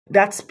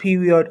That's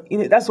period,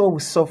 that's what we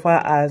suffer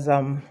as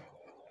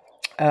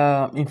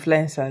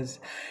influencers.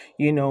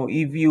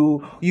 If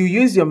you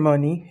use your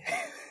money,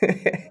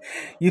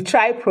 you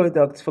try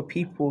products for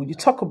people, you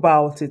talk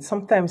about it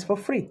sometimes for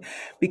free,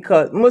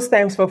 because most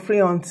times for free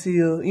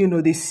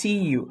until they see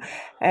you,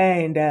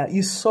 and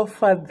you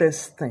suffer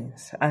these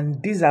things,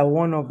 and these are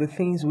one of the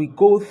things we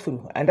go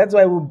through, and that's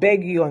why we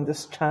beg you on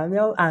this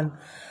channel, and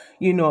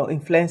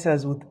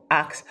influencers would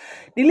ask,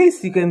 the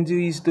least you can do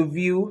is to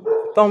view,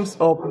 thumbs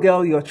up,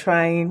 girl, you're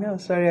trying. Oh,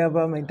 sorry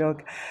about my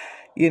dog.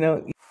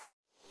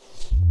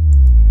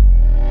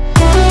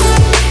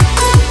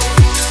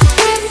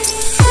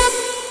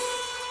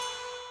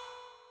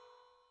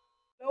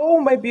 Hello,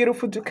 my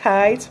beautiful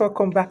Dukites.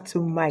 Welcome back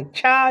to my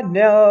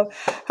channel.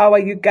 How are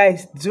you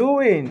guys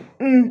doing?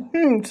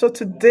 So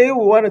today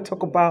we want to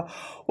talk about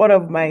one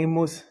of my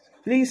most,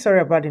 please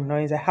sorry about the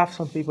noise, I have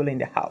some people in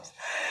the house.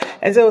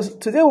 And so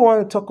today we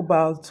want to talk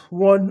about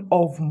one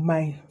of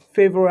my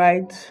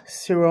favorite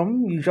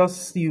serum. You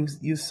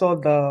saw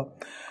the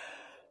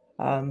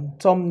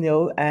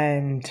thumbnail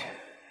and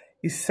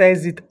it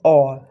says it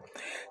all.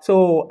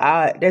 So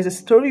there's a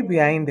story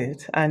behind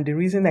it, and the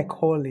reason I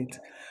call it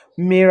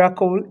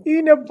Miracle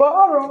in a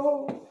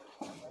Bottle.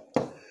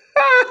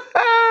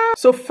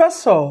 So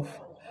first off,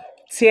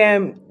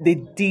 tiam, they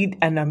did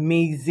an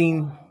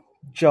amazing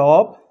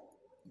job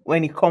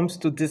when it comes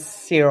to this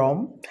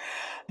serum.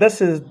 This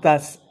is the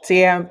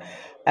tiam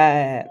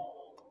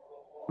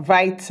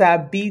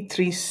vita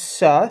B3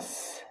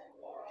 source.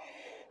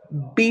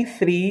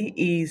 B3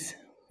 is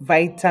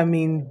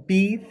vitamin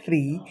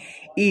B3,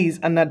 is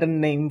another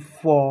name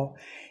for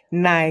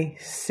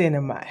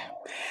niacinamide.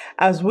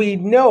 As we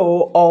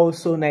know,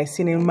 also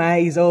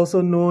niacinamide is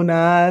also known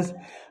as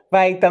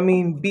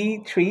vitamin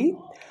B3,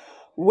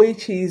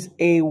 which is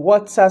a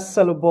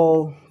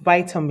water-soluble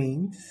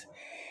vitamin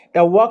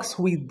that works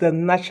with the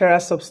natural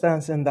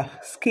substance in the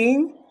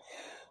skin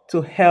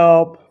to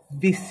help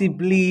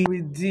visibly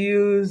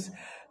reduce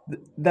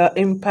the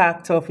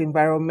impact of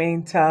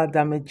environmental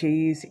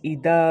damages.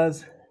 It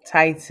does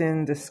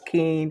tighten the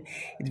skin,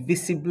 it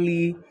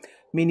visibly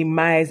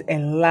minimize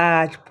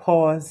enlarge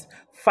pores,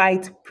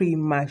 fight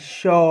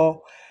premature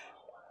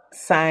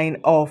sign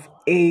of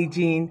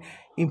aging,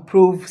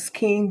 improve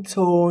skin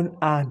tone,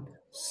 and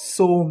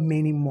so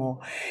many more.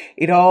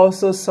 It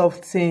also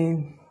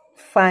softens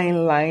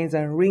fine lines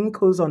and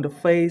wrinkles on the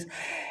face,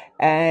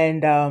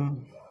 and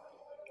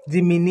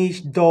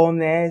diminish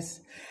dullness,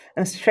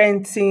 and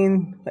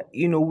strengthen,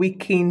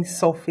 weakened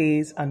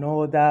surface and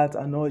all that,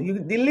 and all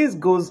the list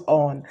goes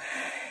on.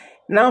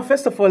 Now,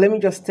 first of all, let me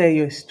just tell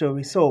you a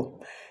story.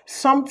 So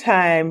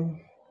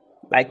sometime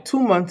like 2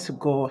 months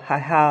ago, I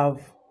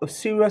have a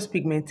serious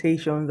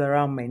pigmentation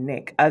around my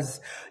neck.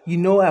 As you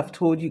know, I've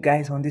told you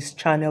guys on this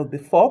channel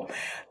before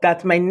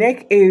that my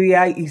neck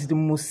area is the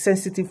most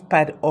sensitive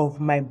part of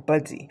my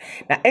body.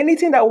 Now,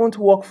 anything that won't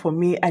work for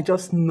me, I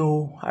just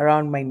know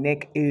around my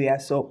neck area.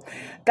 So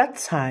that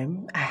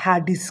time I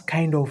had this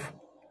kind of,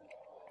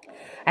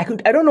 I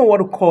don't know what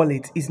to call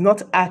it. It's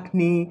not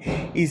acne.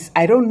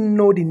 I don't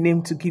know the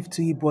name to give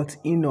to you, but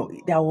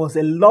there was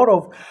a lot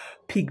of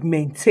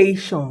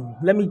pigmentation.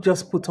 Let me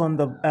just put on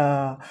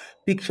the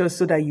picture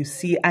so that you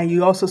see, and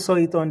you also saw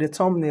it on the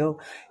thumbnail.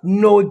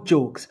 No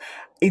jokes.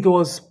 It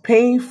was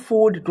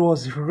painful. It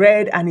was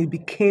red, and it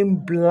became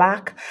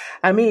black.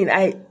 I mean,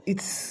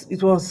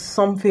 it was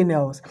something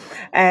else,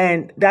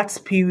 and that's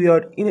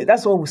period.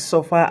 That's what we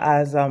suffer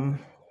as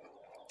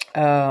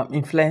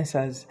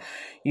influencers.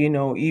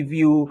 If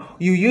you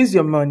use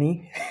your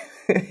money,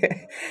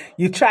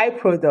 you try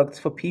products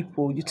for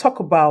people, you talk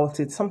about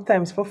it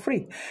sometimes for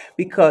free,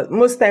 because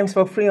most times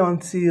for free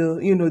until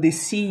they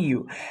see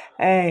you,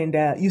 and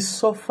you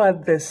suffer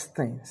these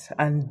things,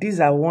 and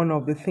these are one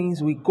of the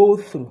things we go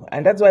through,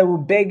 and that's why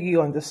we beg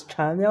you on this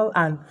channel,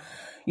 and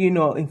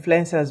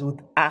influencers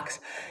would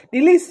ask, the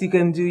least you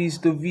can do is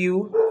to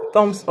view,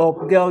 thumbs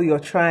up, girl, you're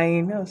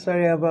trying. Oh,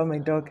 sorry about my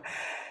dog.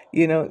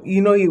 We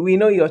know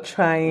you're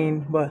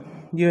trying, but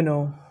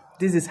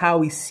this is how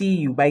we see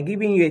you, by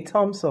giving you a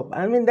thumbs up.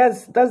 I mean,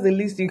 that's the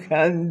least you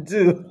can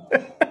do.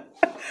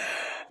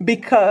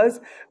 Because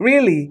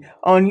really,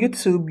 on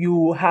YouTube,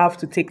 you have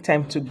to take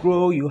time to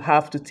grow. You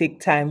have to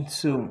take time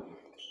to,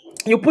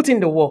 you put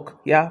in the work,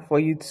 yeah, for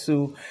you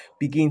to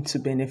begin to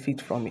benefit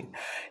from it.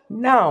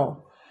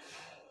 Now,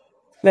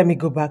 let me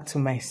go back to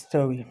my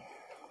story.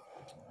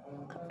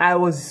 I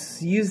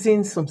was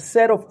using some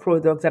set of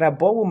products that I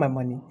bought with my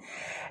money,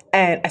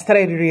 and I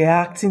started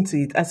reacting to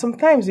it. And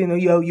sometimes,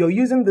 you're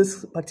using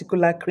this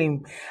particular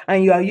cream,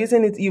 and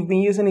you've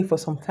been using it for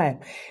some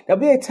time. There'll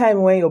be a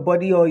time when your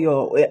body, or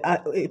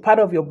a part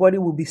of your body,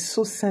 will be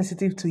so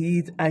sensitive to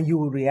it, and you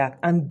will react.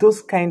 And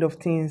those kind of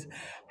things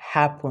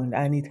happen,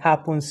 and it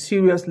happened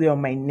seriously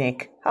on my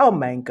neck. Oh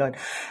my God.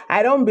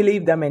 I don't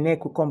believe that my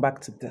neck will come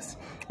back to this.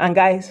 And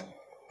guys,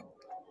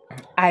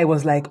 I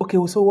was like, okay,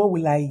 so what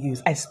will I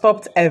use? I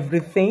stopped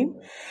everything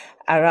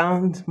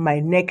around my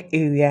neck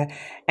area,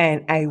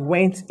 and I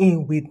went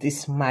in with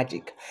this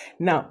magic.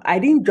 Now, I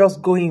didn't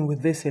just go in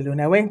with this alone.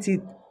 I went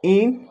in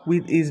in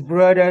with his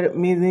brother,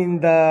 meaning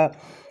the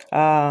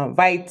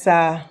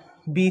Vita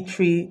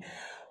B3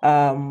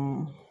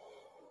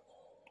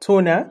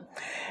 toner,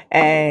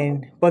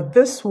 but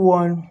this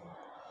one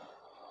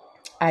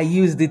I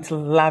used it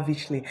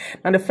lavishly.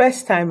 Now, the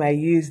first time I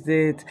used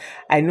it,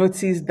 I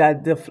noticed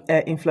that the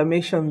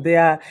inflammation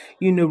there,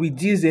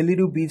 reduced a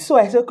little bit. So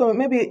I said, "Come,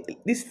 maybe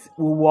this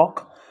will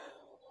work.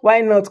 Why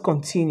not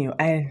continue?"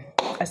 And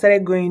I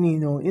started going,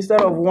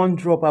 instead of 1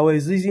 drop, I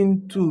was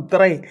using 2,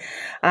 3.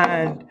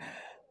 And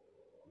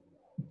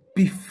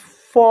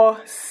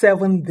before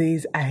 7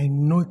 days, I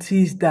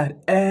noticed that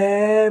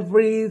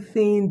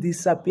everything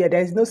disappeared.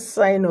 There's no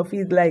sign of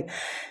it. Like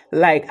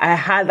I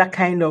had that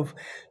kind of,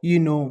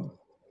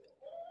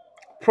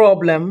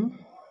 problem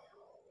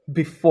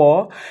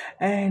before.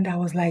 And I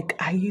was like,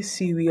 are you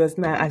serious?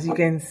 Now, as you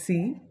can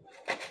see,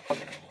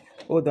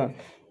 hold on.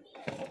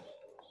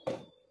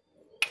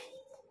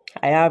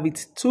 I have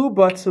it 2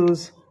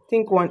 bottles. I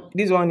think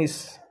this one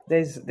is,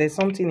 there's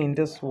something in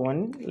this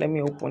one. Let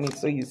me open it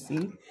so you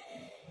see.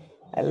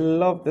 I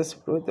love this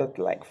product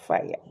like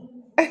fire.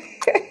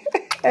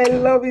 I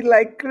love it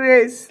like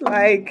crazy.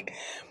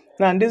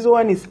 Now this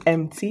one is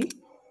empty.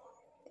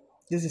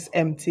 This is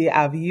empty.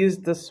 I've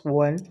used this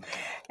one,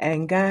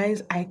 and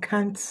guys,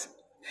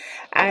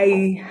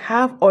 I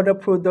have other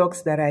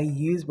products that I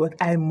use, but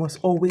I must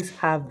always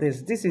have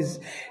this. This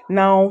is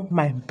now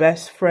my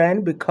best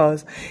friend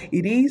because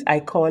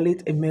I call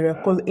it a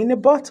miracle in a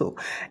bottle.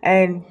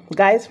 And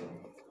guys,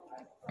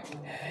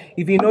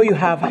 if you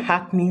have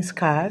acne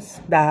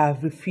scars that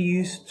have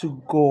refused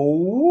to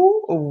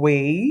go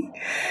away,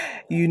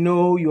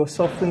 you're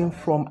suffering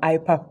from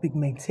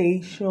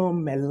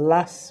hyperpigmentation,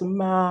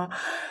 melasma,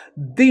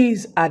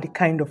 these are the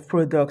kind of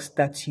products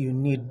that you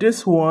need.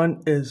 This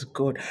one is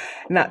good.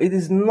 Now, it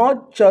is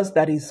not just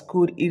that it's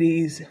good, it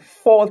is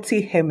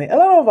 40 ml. A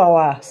lot of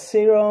our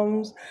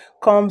serums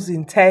comes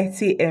in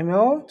 30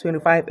 ml,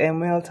 25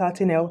 ml,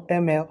 30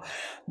 ml.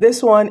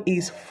 This one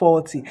is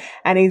 40,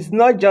 and it's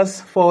not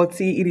just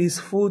 40, it is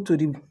full to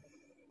the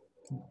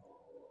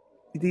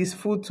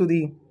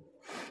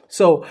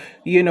so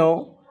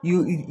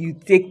you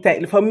take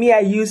time. For me, I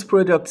use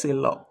products a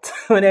lot.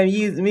 When I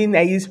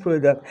use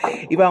product.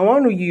 If I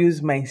want to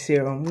use my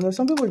serum,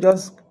 some people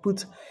just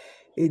put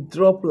a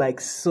drop like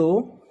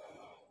so,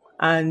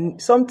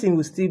 and something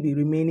will still be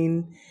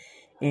remaining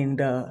in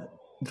the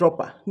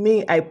dropper.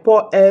 Me, I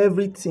pour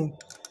everything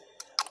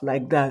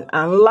like that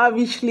and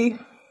lavishly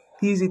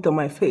use it on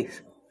my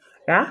face.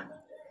 Yeah,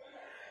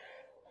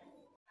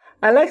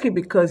 I like it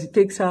because it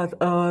takes out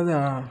all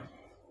the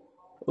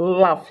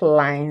laugh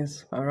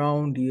lines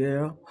around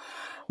here,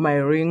 my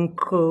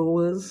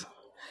wrinkles,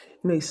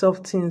 it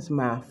softens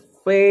my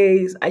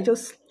face. I don't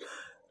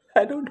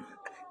know.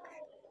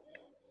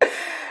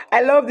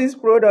 I love this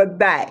product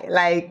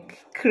like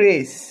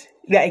crazy.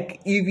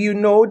 Like, if you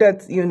know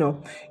that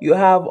you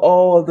have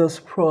all those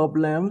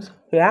problems,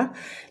 yeah.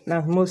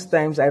 Now, most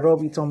times I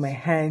rub it on my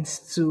hands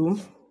too.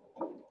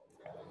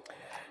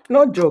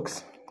 No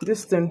jokes.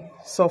 This thing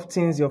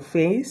softens your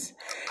face.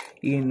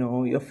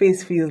 Your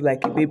face feels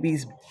like a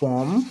baby's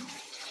bum.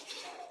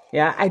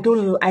 Yeah, I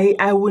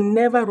will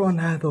never run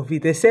out of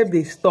it except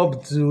they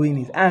stop doing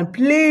it. And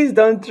please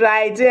don't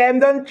try it,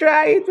 don't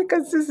try it,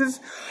 because this is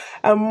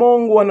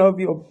among one of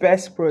your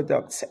best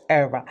products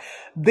ever.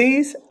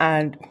 This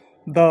and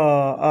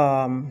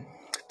the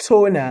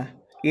toner.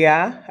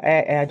 Yeah,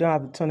 I don't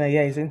have the toner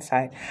here, it's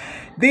inside.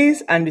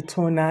 This and the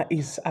toner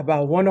is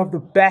about one of the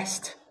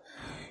best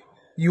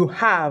you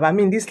have. I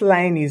mean, this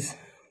line is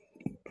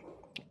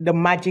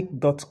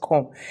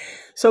themagic.com.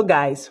 So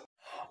guys,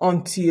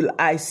 until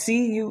I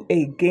see you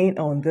again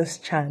on this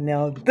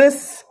channel,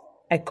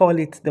 I call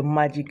it the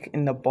magic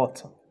in the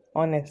bottle,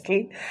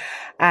 honestly.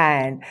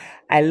 And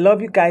I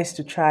love you guys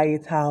to try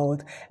it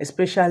out,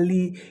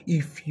 especially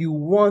if you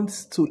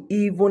want to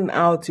even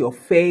out your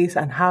face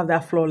and have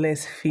that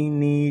flawless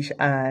finish.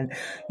 And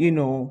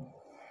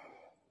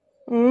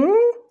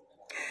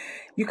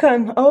you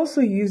can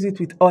also use it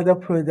with other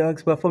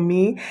products, but for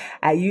me,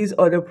 I use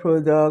other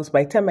products.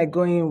 By the time I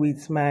go in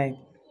with my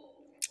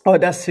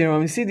other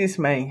serum, you see this,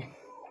 my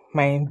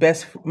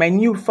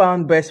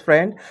newfound best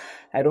friend.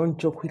 I don't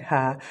joke with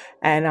her,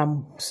 and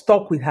I'm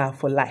stuck with her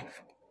for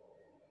life.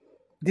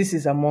 This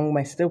is among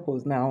my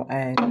staples now,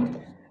 and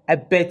I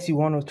bet you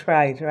want to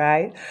try it,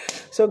 right?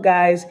 So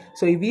guys,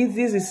 if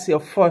this is your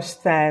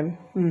first time,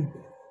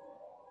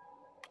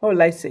 what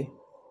will I say?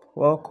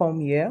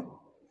 Welcome here.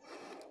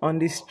 On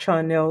this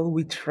channel,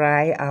 we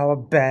try our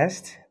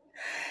best,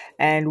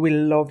 and we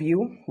love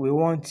you. We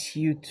want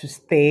you to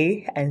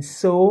stay, and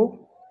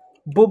so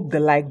book the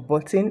like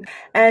button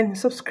and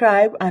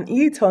subscribe and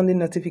hit on the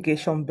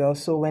notification bell,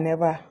 so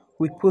whenever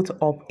we put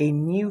up a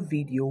new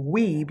video,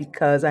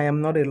 because I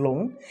am not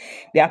alone,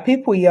 there are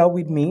people here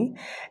with me,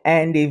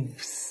 and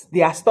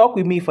they are stuck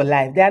with me for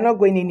life. They are not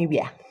going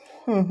anywhere,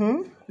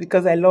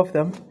 because I love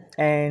them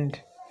and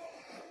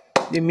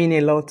they mean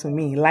a lot to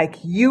me, like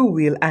you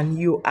will, and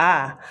you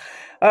are.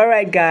 All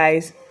right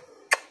guys,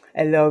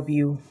 I love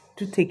you.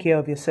 Do take care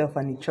of yourself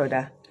and each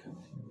other.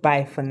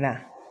 Bye for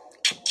now.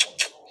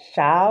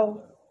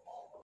 Ciao.